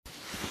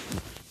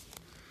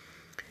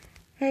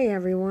Hey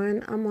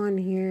everyone, I'm on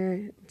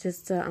here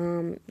just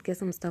to get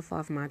some stuff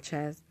off my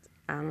chest.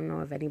 I don't know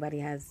if anybody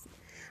has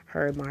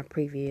heard my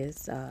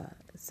previous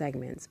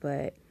segments,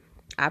 but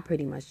I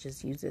pretty much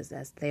just use this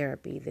as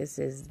therapy. This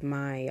is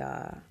my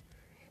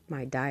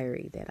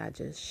diary that I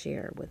just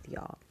share with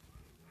y'all.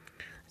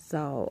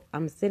 So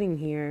I'm sitting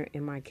here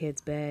in my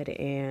kid's bed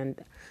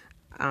and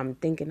I'm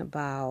thinking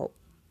about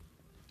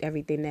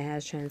everything that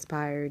has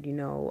transpired,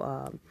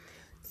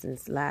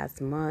 since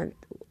last month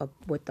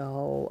with the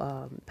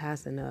whole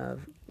passing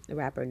of the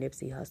rapper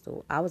Nipsey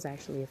Hussle. I was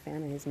actually a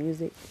fan of his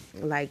music,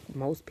 like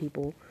most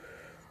people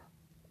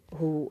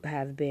who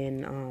have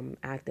been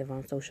active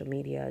on social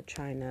media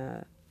trying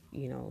to,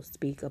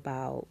 speak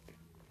about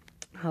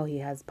how he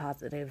has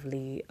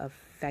positively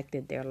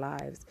affected their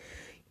lives.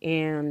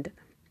 And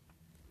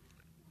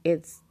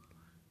it's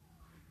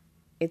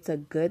it's a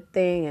good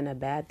thing and a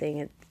bad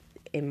thing.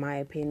 In my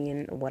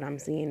opinion, what I'm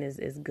seeing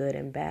is good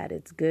and bad.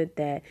 It's good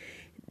that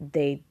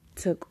they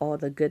took all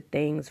the good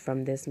things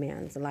from this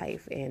man's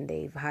life and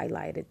they've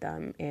highlighted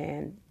them.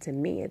 And to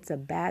me, it's a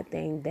bad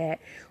thing that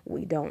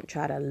we don't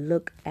try to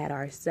look at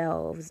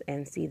ourselves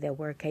and see that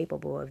we're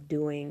capable of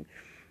doing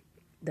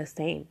the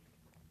same.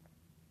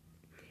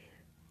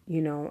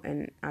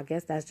 And I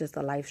guess that's just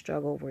a life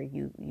struggle where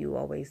you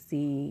always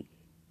see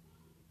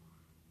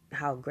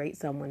how great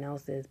someone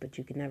else is, but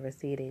you can never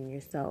see it in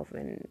yourself.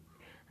 And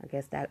I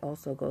guess that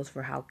also goes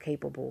for how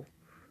capable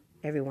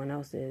everyone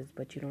else is,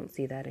 but you don't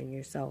see that in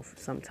yourself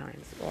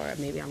sometimes. Or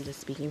maybe I'm just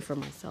speaking for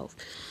myself.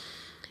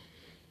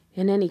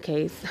 In any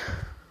case,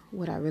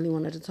 what I really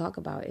wanted to talk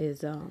about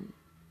is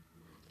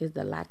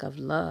the lack of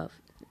love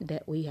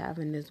that we have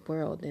in this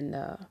world, and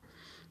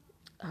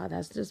how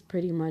that's just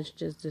pretty much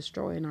just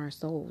destroying our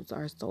souls.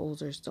 Our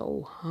souls are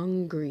so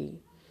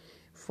hungry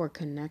for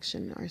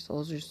connection. Our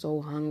souls are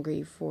so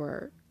hungry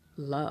for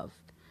love.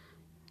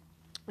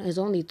 There's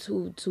only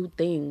two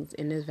things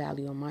in this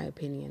value, in my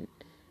opinion.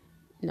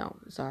 No,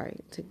 sorry,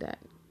 take that.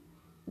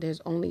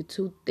 There's only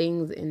two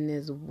things in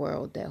this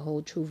world that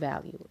hold true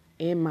value,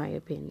 in my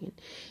opinion,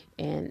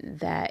 and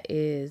that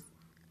is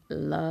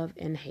love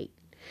and hate.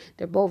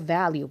 They're both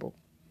valuable.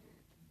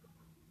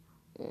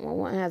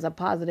 One has a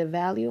positive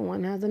value,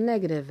 one has a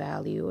negative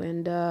value,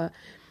 and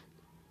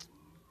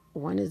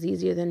one is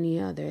easier than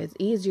the other. It's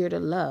easier to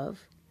love.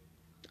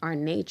 Our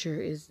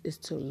nature is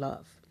to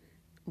love,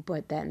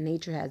 but that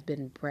nature has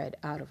been bred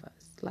out of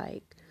us.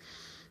 Like,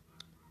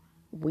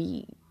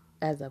 we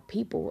as a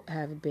people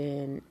have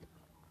been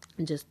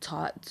just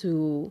taught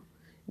to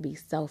be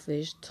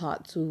selfish,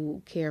 taught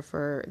to care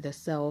for the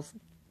self,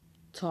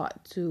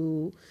 taught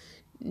to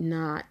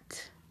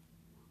not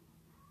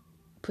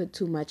put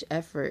too much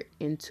effort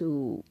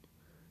into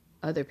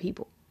other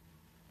people.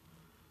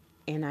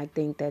 And I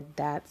think that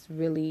that's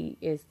really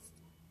is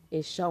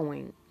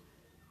showing,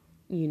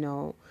 you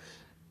know,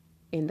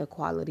 in the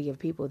quality of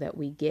people that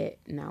we get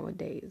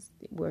nowadays,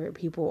 where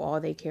people,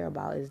 all they care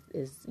about is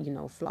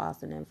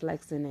flossing and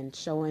flexing and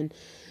showing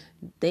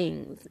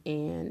things,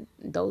 and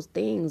those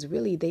things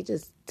really, they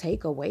just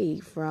take away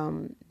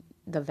from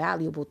the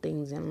valuable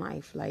things in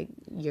life, like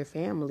your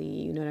family.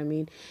 You know what I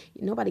mean?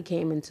 Nobody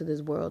came into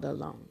this world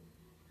alone.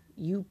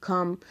 You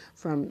come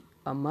from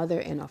a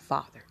mother and a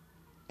father.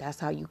 That's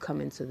how you come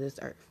into this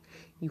earth.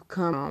 You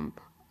come from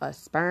a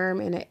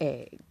sperm and an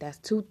egg. That's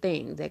two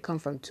things that come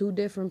from two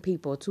different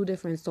people, two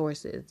different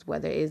sources,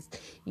 whether it's,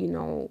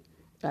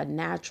 a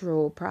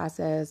natural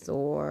process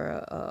or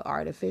a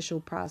artificial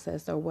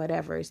process or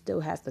whatever. It still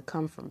has to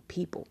come from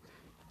people.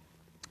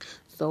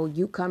 So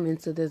you come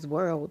into this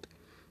world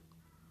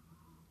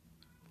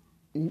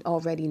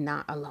already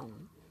not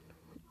alone.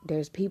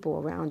 There's people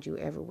around you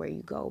everywhere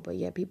you go, but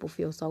yet people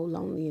feel so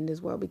lonely in this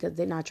world because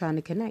they're not trying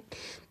to connect.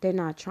 They're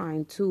not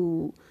trying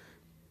to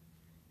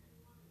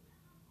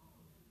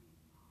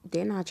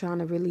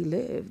really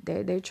live.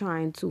 They're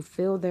trying to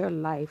fill their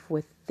life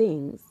with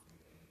things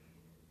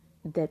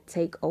that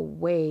take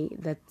away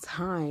the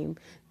time,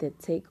 that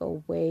take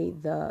away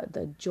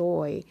the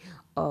joy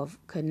of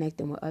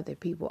connecting with other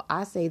people.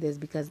 I say this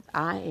because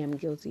I am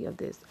guilty of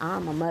this.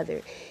 I'm a mother,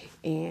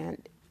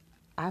 and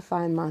I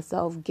find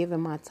myself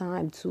giving my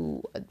time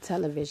to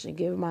television,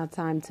 giving my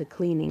time to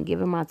cleaning,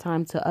 giving my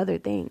time to other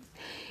things,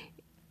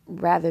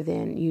 rather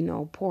than,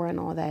 pouring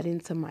all that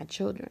into my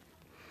children.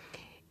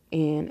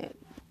 And,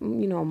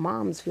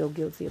 moms feel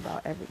guilty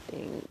about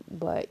everything,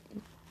 but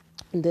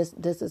this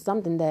is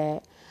something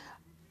that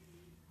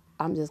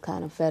I'm just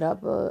kind of fed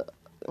up.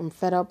 I'm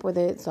fed up with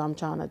it, so I'm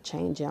trying to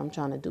change it. I'm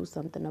trying to do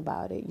something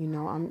about it.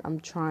 I'm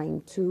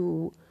trying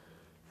to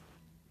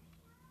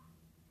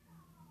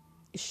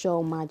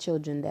show my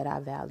children that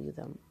I value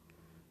them,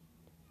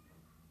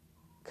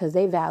 because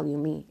they value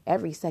me.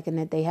 Every second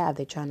that they have,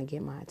 they're trying to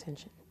get my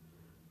attention.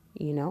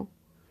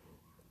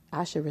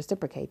 I should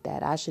reciprocate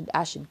that.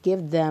 I should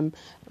give them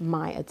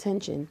my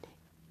attention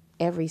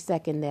every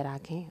second that I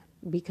can,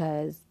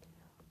 because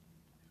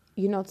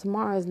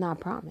tomorrow is not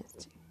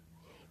promised.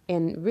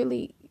 And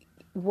really,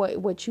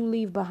 what you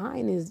leave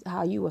behind is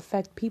how you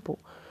affect people,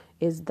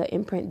 is the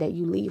imprint that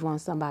you leave on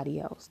somebody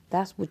else.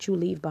 That's what you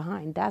leave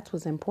behind. That's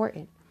what's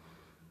important.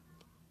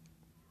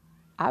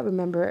 I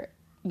remember,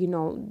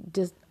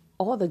 just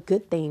all the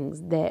good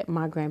things that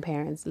my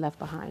grandparents left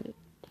behind.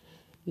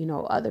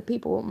 Other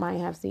people might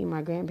have seen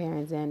my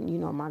grandparents, and,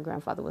 my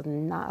grandfather was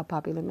not a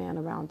popular man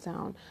around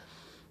town.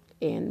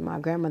 And my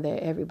grandmother,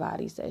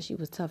 everybody said she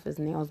was tough as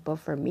nails. But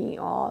for me,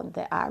 all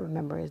that I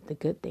remember is the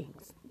good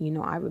things.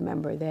 I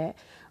remember that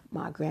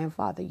my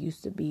grandfather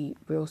used to be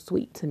real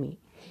sweet to me.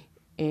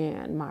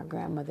 And my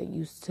grandmother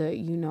used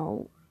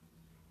to,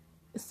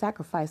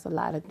 sacrifice a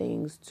lot of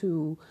things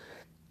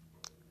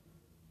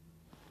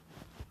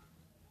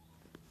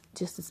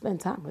just to spend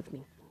time with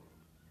me.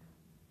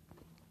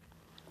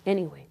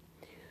 Anyway,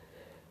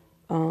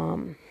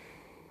 I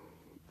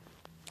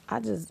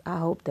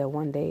hope that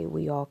one day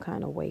we all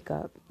kind of wake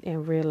up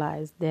and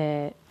realize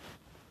that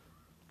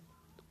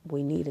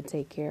we need to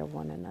take care of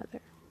one another.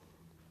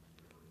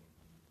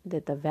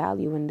 That the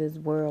value in this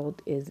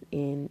world is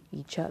in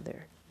each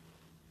other.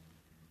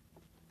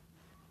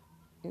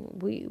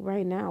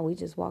 Right now we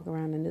just walk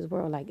around in this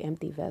world like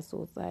empty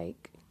vessels,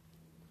 like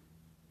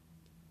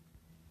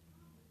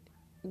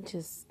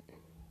just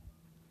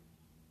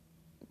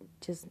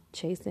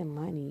chasing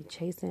money,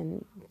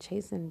 chasing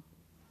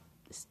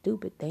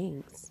stupid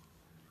things.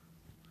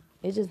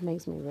 It just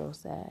makes me real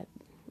sad.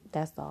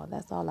 That's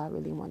all I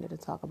really wanted to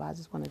talk about. I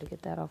just wanted to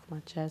get that off my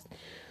chest.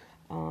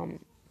 I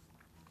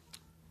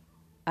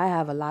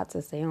have a lot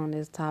to say on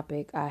this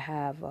topic. I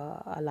have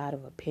a lot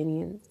of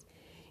opinions.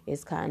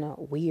 It's kind of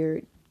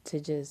weird to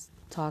just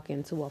talk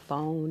into a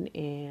phone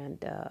and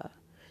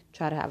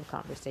try to have a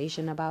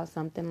conversation about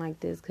something like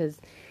this, because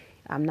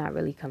I'm not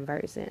really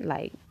conversing.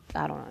 Like,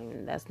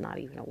 that's not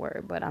even a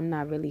word, but I'm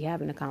not really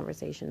having a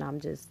conversation. I'm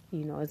just,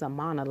 it's a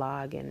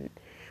monologue, and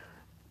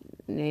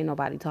ain't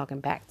nobody talking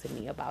back to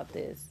me about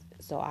this.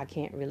 So I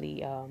can't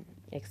really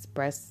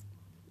express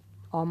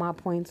all my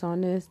points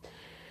on this.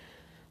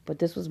 But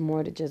this was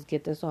more to just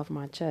get this off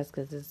my chest,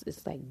 because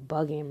it's like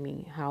bugging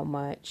me how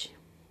much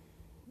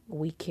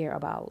we care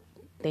about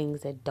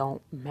things that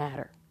don't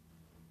matter,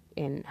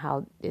 and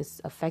how it's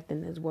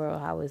affecting this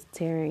world, how it's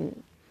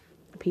tearing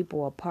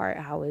people apart,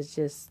 how it's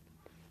just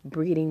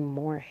breeding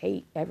more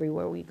hate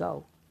everywhere we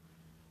go.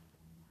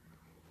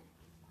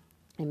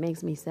 It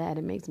makes me sad.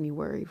 It makes me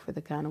worried for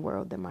the kind of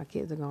world that my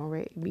kids are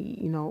going to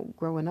be,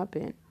 growing up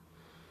in.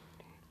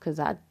 Because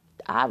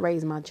I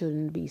raised my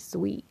children to be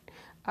sweet.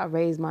 I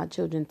raised my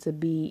children to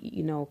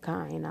be,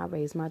 kind. I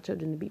raised my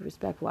children to be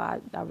respectful.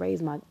 I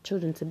raised my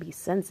children to be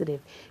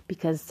sensitive,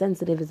 because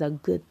sensitive is a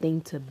good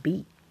thing to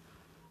be.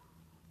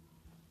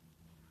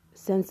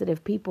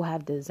 Sensitive people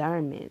have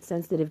discernment.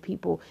 Sensitive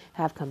people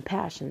have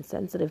compassion.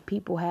 Sensitive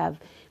people have,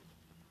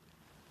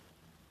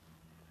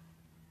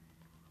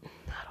 I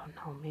don't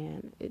know,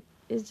 man.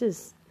 It's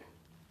just,